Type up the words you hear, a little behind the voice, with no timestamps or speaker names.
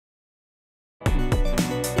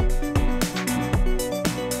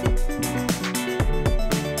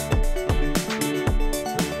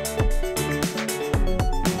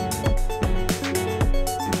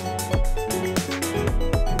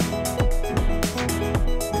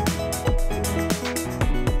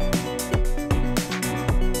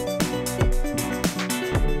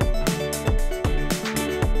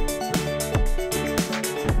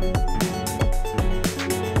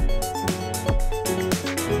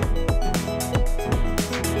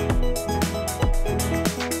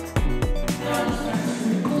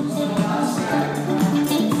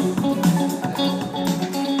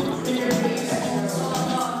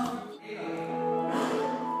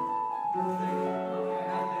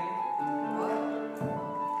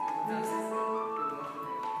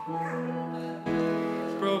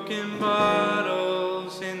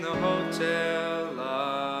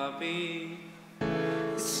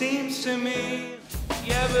means to me.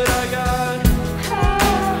 Yeah, but I got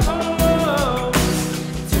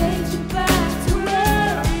Take you back to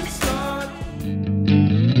where we started.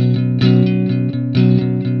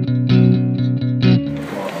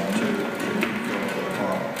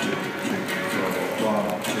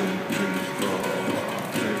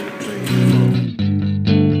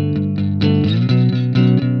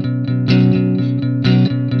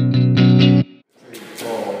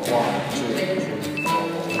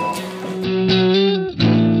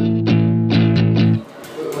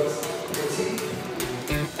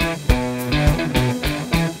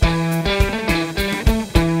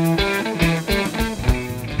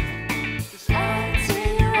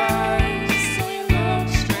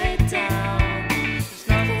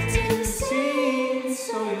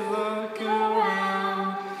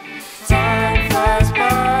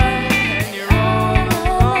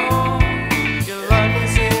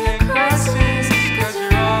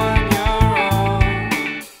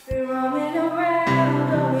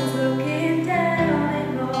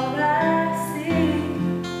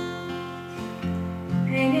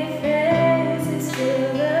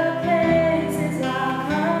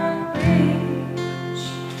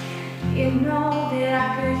 You know that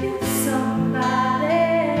I could use somebody.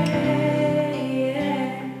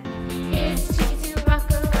 Yeah. It's tricky to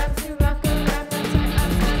rock around,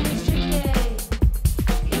 it's tricky.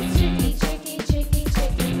 It's tricky, tricky, tricky,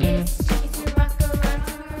 tricky. It's tricky to rock around,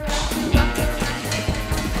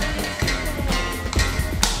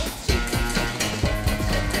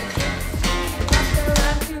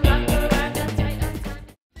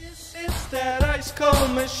 It's This is that ice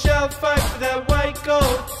cold Michelle fight for that white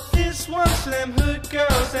gold. This one's for them hood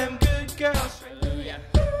girls, them good girls. Hallelujah.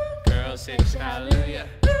 Girls hit you, hallelujah.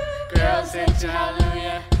 Girls hit you,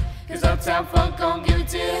 hallelujah. Cause Uptown Funk gon' give it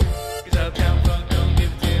to you. Cause Uptown Funk gon'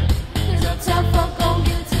 give it to you. Cause Uptown Funk gon'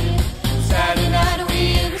 give it to you. Saturday night.